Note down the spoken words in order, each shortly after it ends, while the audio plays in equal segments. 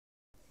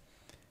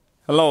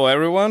Hello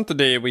everyone,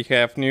 today we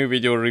have new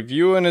video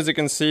review, and as you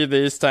can see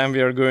this time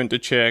we are going to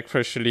check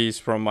fresh release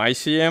from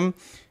ICM.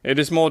 It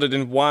is modded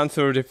in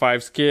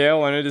 1/35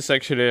 scale and it is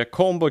actually a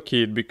combo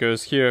kit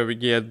because here we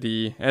get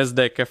the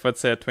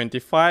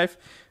Sd.Kfz.251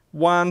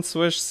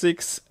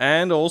 1/6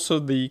 and also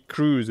the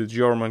crew, the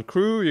German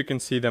crew. You can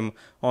see them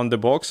on the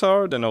box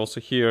art and also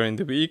here in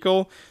the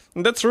vehicle.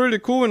 And that's really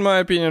cool in my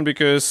opinion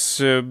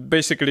because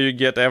basically you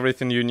get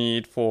everything you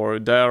need for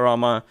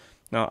diorama.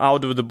 Now,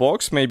 out of the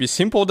box, maybe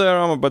simple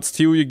diorama, but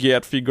still you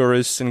get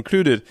figures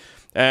included.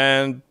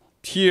 And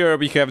here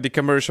we have the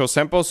commercial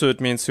sample, so it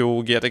means you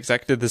will get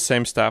exactly the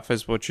same stuff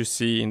as what you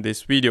see in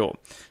this video.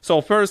 So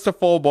first of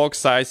all, box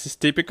size is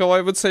typical,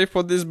 I would say,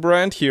 for this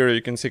brand. Here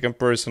you can see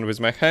comparison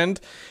with my hand.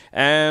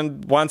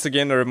 And once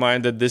again, a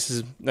reminder, this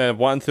is a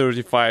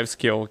 1/35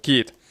 scale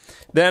kit.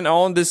 Then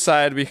on this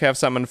side we have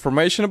some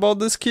information about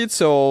this kit.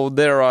 So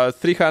there are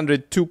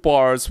 302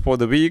 parts for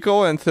the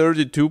vehicle and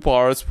 32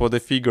 parts for the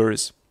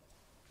figures.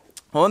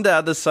 On the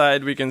other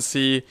side, we can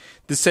see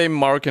the same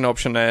marking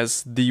option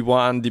as the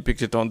one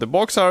depicted on the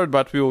box art,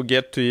 but we will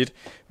get to it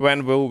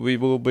when we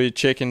will be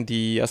checking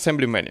the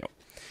assembly manual.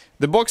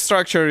 The box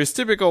structure is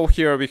typical.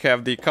 Here we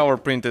have the cover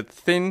printed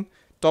thin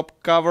top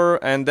cover,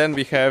 and then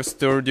we have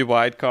sturdy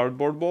white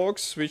cardboard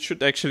box, which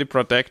should actually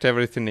protect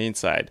everything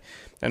inside.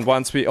 And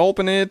once we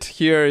open it,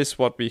 here is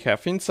what we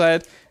have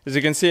inside. As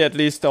you can see, at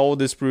least all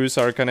the screws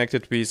are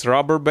connected with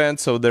rubber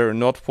bands, so they're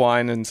not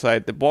flying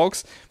inside the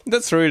box.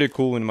 That's really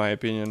cool in my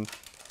opinion.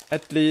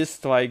 At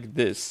least like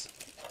this.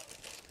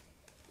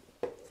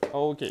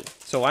 Okay,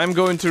 so I'm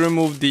going to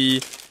remove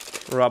the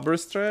rubber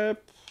strap,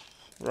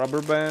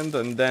 rubber band,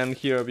 and then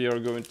here we are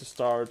going to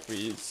start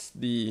with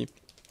the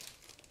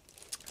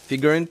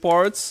figurine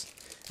parts,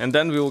 and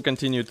then we will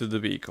continue to the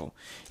vehicle.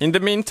 In the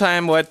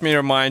meantime, let me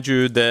remind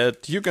you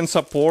that you can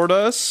support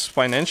us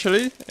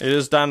financially. It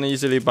is done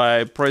easily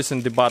by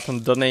pressing the button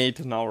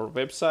donate on our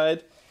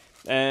website,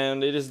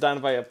 and it is done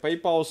via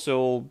PayPal,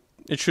 so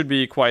it should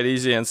be quite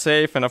easy and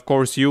safe, and of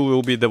course you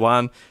will be the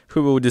one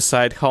who will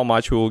decide how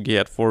much we will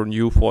get for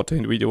new photo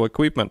and video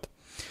equipment.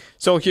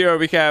 So here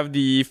we have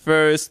the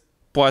first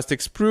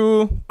plastic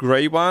sprue,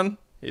 gray one,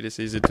 it is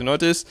easy to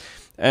notice.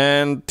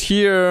 And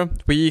here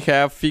we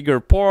have figure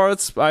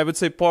parts. I would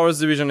say parts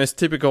division is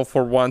typical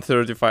for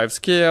 1/35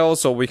 scale,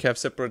 so we have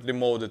separately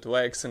molded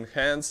legs and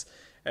hands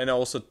and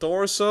also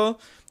torso.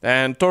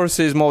 And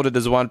torso is molded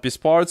as one piece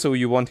part, so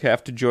you won't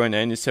have to join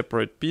any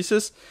separate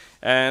pieces.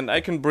 And I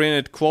can bring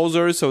it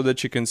closer so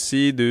that you can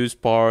see those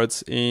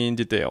parts in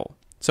detail.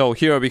 So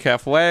here we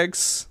have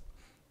legs,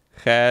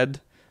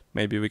 head.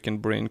 Maybe we can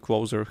bring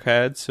closer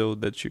head so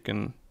that you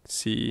can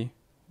see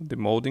the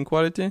molding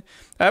quality.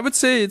 I would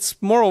say it's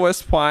more or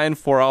less fine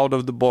for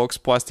out-of-the-box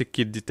plastic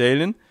kit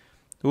detailing.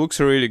 It looks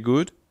really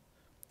good.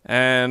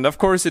 And of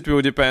course it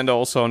will depend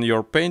also on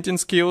your painting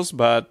skills,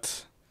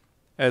 but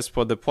as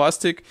for the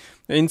plastic,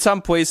 in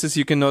some places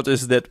you can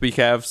notice that we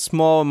have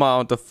small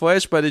amount of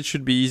flesh, but it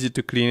should be easy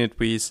to clean it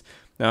with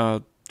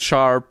a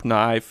sharp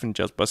knife and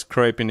just by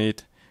scraping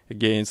it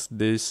against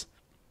these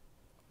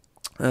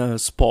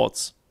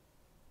spots.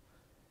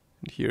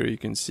 And here you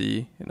can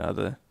see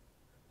another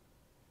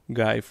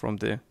guy from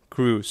the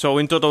crew. So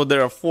in total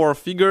there are 4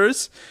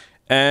 figures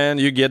and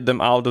you get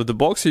them out of the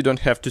box, you don't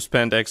have to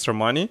spend extra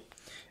money.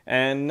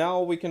 And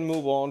now we can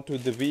move on to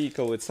the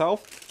vehicle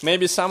itself.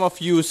 Maybe some of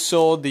you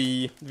saw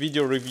the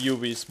video review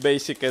with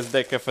basic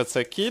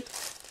Sd.Kfz kit,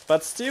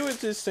 but still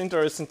it is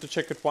interesting to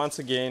check it once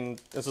again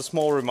as a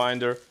small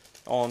reminder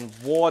on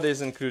what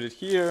is included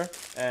here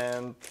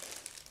and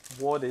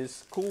what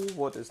is cool,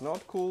 what is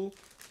not cool,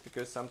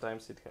 because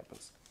sometimes it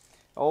happens.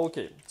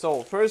 Okay,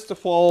 so first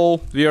of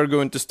all, we are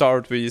going to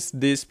start with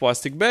this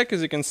plastic bag.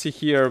 As you can see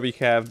here, we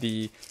have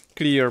the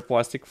clear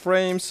plastic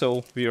frame,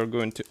 so we are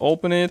going to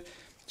open it.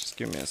 Just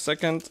give me a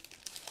second.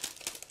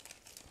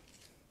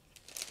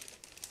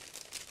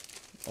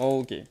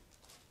 Okay.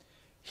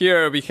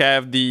 Here we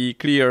have the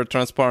clear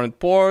transparent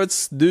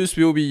parts. These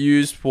will be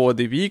used for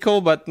the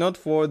vehicle, but not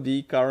for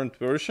the current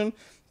version,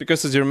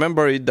 because as you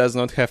remember, it does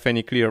not have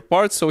any clear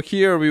parts. So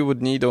here we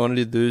would need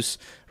only these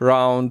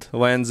round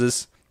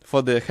lenses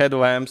for the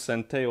headlamps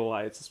and tail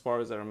lights, as far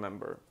as I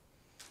remember.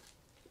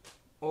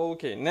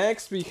 Okay,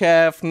 next we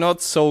have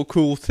not so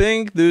cool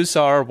thing. These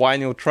are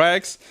vinyl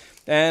tracks.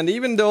 And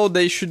even though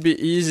they should be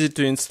easy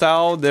to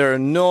install, they're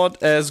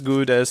not as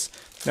good as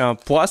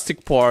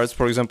plastic parts,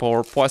 for example,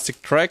 or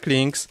plastic track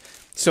links.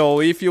 So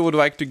if you would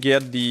like to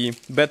get the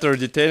better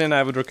detailing,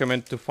 I would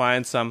recommend to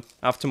find some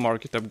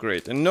aftermarket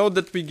upgrade. And note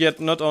that we get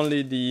not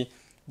only the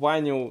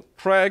vinyl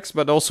tracks,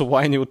 but also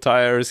vinyl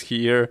tires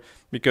here,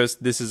 because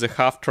this is a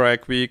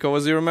half-track vehicle,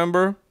 as you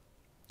remember.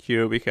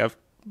 Here we have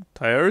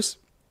tires.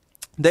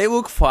 They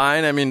look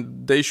fine, I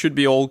mean, they should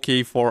be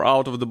okay for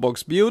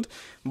out-of-the-box build,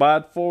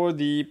 but for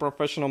the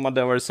professional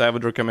modelers, I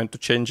would recommend to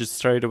change it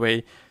straight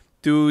away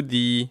to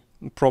the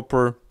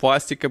proper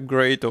plastic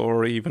upgrade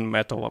or even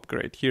metal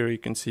upgrade. Here you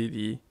can see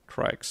the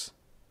tracks.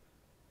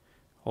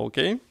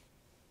 Okay.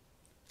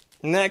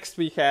 Next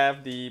we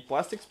have the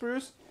plastic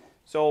sprues.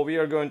 So we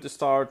are going to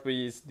start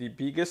with the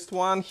biggest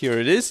one. Here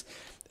it is.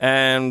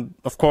 And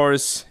of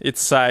course,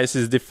 its size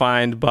is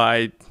defined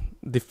by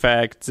the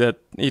fact that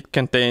it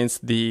contains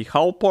the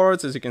hull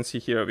parts. As you can see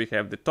here, we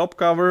have the top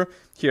cover.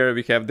 Here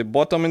we have the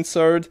bottom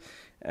insert.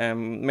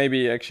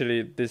 Maybe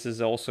actually this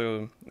is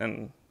also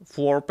a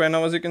floor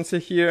panel, as you can see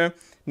here.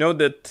 Note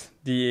that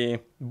the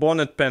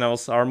bonnet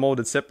panels are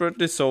molded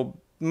separately, so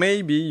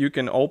maybe you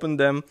can open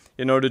them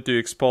in order to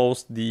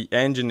expose the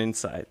engine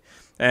inside.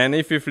 And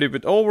if you flip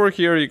it over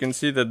here, you can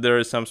see that there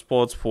are some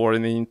spots for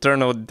the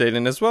internal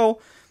detailing as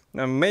well.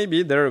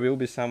 Maybe there will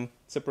be some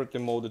separately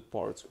molded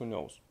parts, who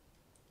knows.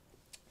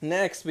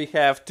 Next, we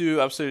have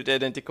two absolutely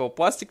identical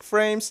plastic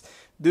frames.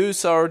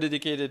 Those are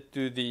dedicated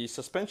to the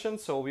suspension,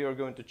 so we are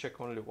going to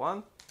check only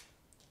one.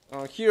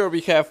 Here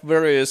we have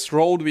various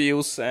road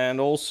wheels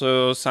and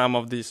also some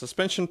of the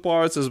suspension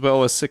parts as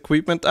well as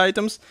equipment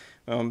items.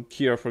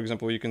 Here, for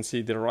example, you can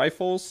see the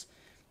rifles.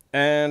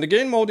 And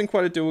again, molding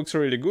quality looks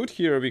really good.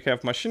 Here we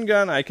have machine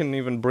gun. I can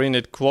even bring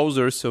it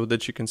closer so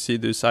that you can see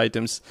these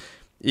items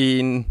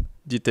in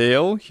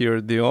detail. Here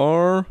they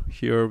are.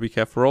 Here we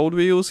have road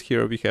wheels.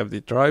 Here we have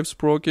the drive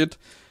sprocket.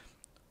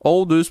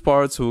 All those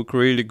parts look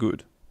really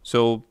good.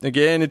 So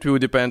again, it will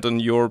depend on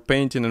your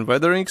painting and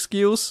weathering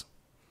skills.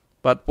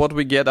 But what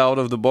we get out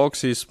of the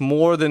box is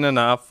more than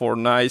enough for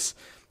nice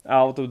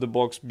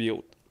out-of-the-box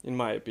build, in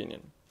my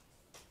opinion.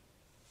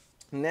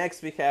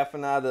 Next, we have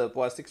another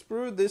plastic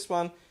sprue. This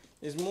one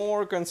is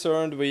more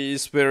concerned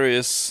with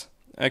various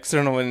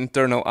external and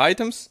internal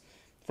items.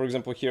 For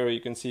example, here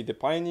you can see the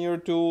Pioneer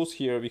tools.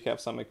 Here we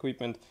have some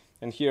equipment.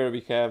 And here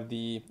we have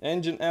the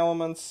engine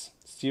elements.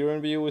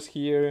 Steering wheel is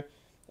here.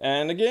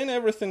 And again,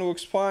 everything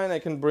looks fine. I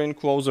can bring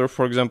closer,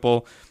 for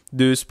example,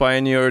 those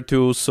Pioneer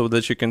tools so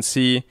that you can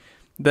see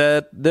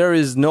that there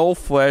is no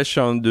flash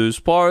on those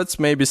parts,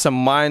 maybe some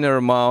minor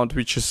amount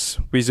which is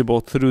visible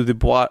through the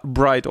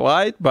bright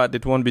light, but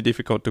it won't be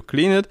difficult to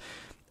clean it.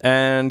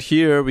 And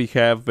here we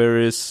have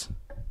various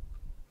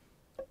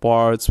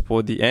parts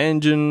for the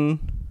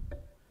engine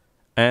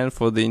and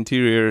for the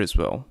interior as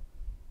well.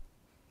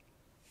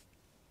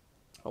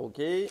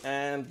 Okay,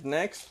 and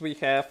next we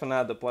have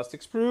another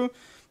plastic sprue.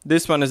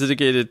 This one is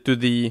dedicated to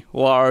the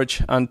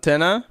large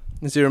antenna.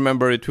 As you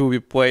remember, it will be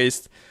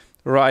placed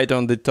right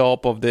on the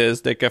top of the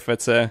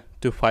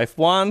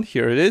Sd.Kfz.251.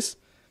 Here it is.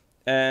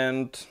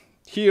 And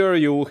here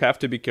you will have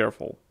to be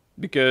careful,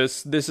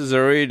 because this is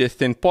a really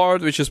thin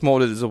part which is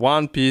molded as a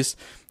one piece,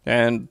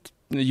 and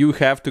you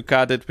have to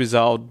cut it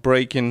without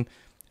breaking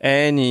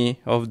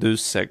any of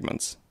those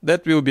segments.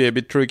 That will be a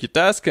bit tricky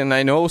task, and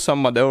I know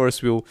some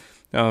modelers will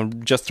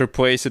just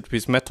replace it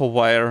with metal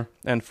wire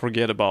and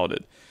forget about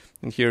it.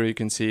 And here you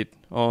can see it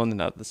on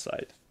another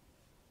side.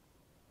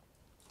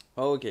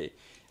 Okay.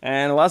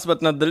 And last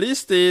but not the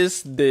least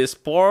is this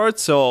part.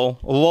 So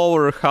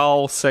lower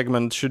hull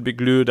segment should be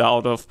glued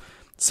out of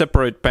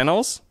separate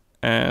panels,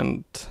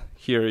 and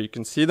here you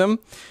can see them.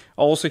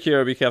 Also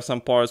here we have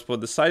some parts for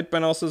the side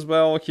panels as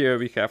well. Here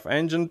we have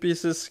engine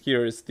pieces.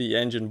 Here is the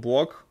engine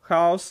block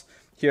house.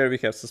 Here we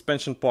have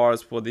suspension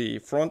parts for the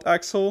front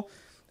axle.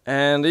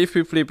 And if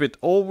we flip it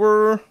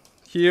over,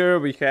 here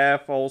we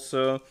have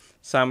also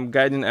some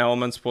guiding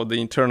elements for the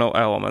internal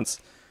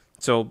elements.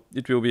 So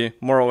it will be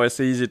more or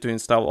less easy to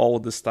install all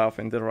the stuff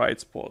in the right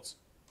spots.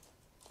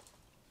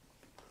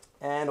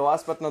 And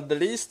last but not the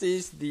least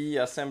is the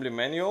assembly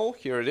manual.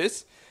 Here it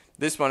is.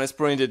 This one is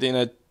printed in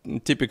a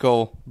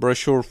typical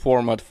brochure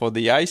format for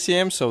the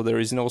ICM, so there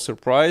is no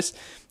surprise.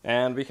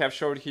 And we have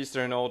short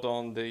history note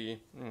on the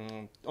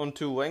on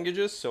two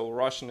languages, so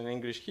Russian and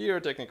English here,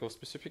 technical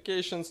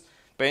specifications,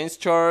 paints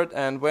chart,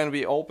 and when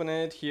we open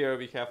it, here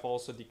we have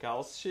also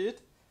decals sheet.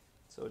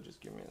 So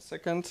just give me a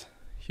second.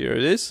 Here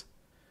it is.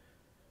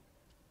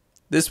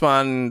 This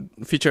one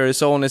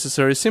features all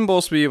necessary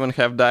symbols. We even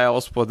have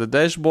dials for the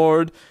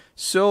dashboard.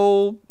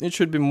 So it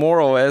should be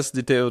more or less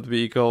detailed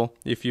vehicle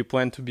if you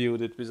plan to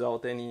build it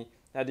without any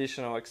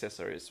additional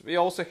accessories. We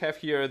also have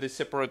here the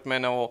separate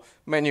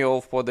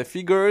manual for the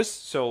figures.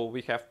 So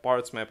we have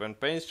parts map and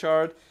paints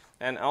chart.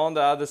 And on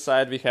the other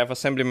side we have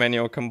assembly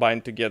manual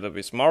combined together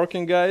with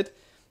marking guide.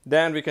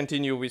 Then we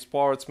continue with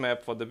parts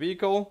map for the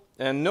vehicle.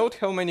 And note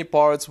how many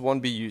parts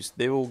won't be used.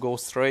 They will go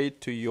straight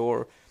to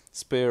your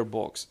spare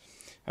box.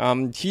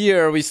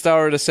 Here we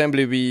start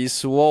assembly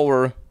with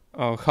lower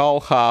hull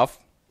half,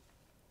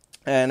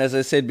 and as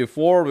I said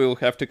before, we will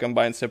have to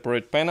combine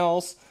separate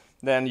panels.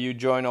 Then you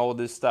join all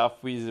this stuff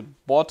with the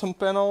bottom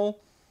panel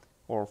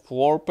or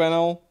floor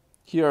panel.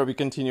 Here we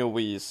continue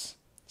with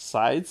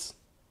sides,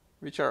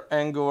 which are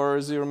angular,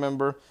 as you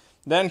remember.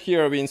 Then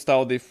here we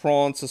install the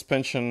front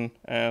suspension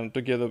and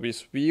together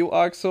with wheel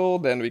axle.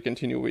 Then we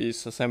continue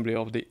with assembly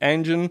of the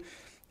engine,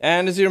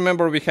 and as you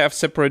remember, we have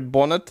separate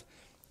bonnet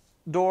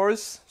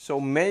doors, so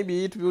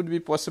maybe it would be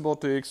possible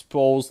to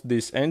expose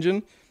this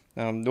engine.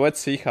 Let's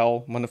see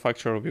how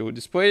manufacturer will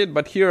display it.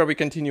 But here we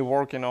continue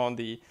working on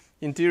the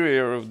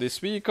interior of this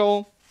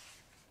vehicle.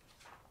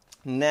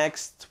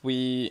 Next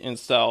we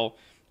install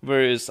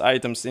various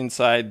items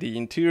inside the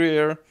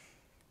interior,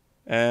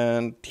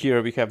 and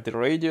here we have the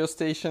radio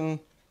station,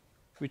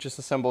 which is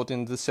assembled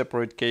in the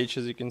separate cage,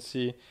 as you can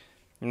see.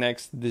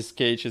 Next, this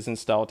cage is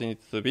installed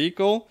into the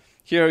vehicle.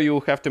 Here you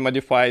have to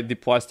modify the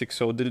plastic,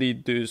 so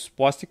delete those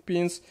plastic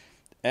pins.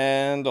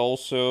 And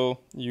also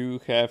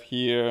you have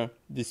here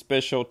the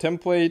special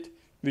template,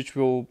 which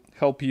will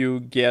help you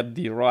get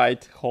the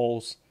right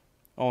holes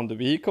on the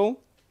vehicle.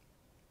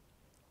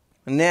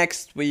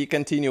 Next, we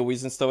continue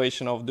with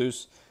installation of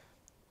those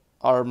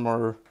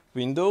armor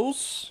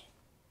windows.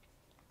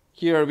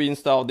 Here we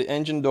install the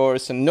engine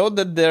doors, and note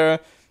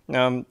that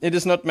it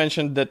is not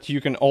mentioned that you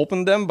can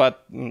open them,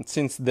 but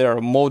since they're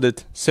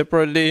molded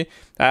separately,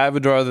 I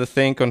would rather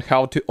think on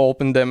how to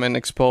open them and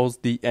expose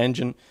the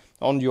engine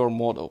on your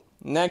model.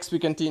 Next, we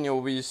continue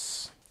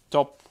with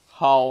top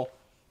hull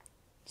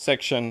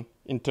section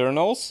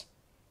internals.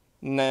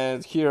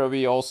 Here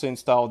we also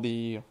install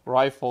the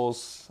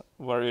rifles,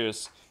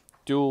 various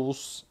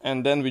tools,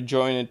 and then we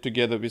join it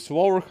together with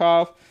lower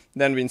half.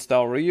 Then we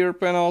install rear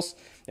panels.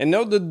 And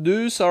note that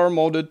those are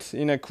molded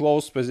in a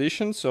closed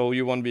position, so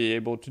you won't be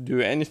able to do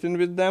anything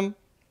with them.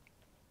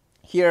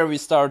 Here we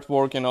start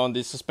working on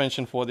the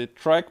suspension for the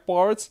track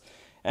parts,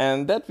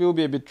 and that will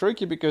be a bit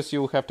tricky because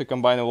you'll have to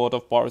combine a lot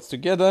of parts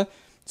together.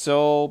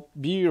 So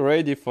be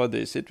ready for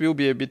this. It will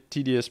be a bit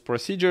tedious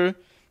procedure.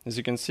 As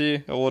you can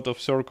see, a lot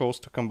of circles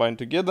to combine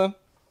together.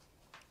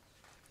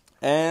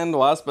 And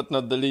last but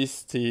not the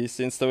least is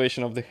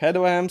installation of the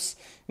headlamps,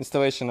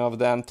 installation of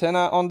the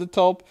antenna on the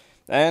top.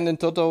 And in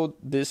total,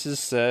 this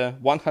is a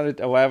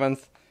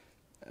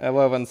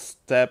 111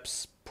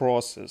 steps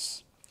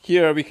process.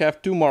 Here we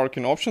have two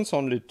marking options,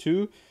 only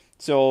two.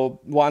 So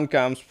one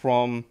comes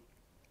from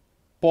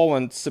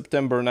Poland,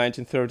 September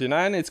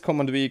 1939. It's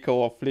command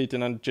vehicle of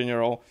Lieutenant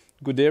General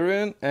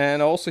Guderian.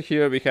 And also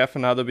here we have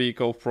another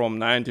vehicle from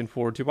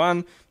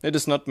 1941. It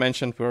is not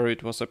mentioned where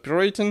it was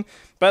operating,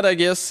 but I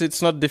guess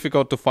it's not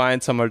difficult to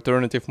find some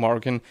alternative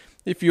marking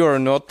if you are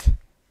not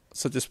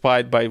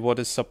satisfied by what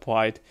is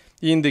supplied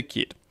in the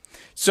kit.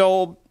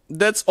 So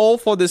that's all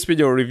for this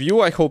video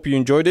review. I hope you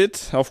enjoyed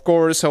it. Of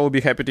course, I will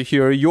be happy to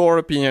hear your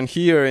opinion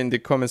here in the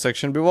comment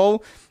section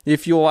below.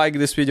 If you like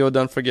this video,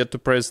 don't forget to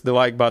press the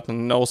like button,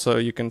 and also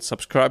you can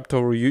subscribe to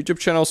our YouTube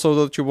channel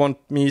so that you won't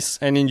miss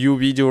any new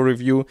video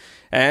review.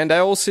 And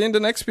I will see you in the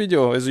next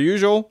video. As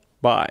usual,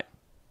 bye.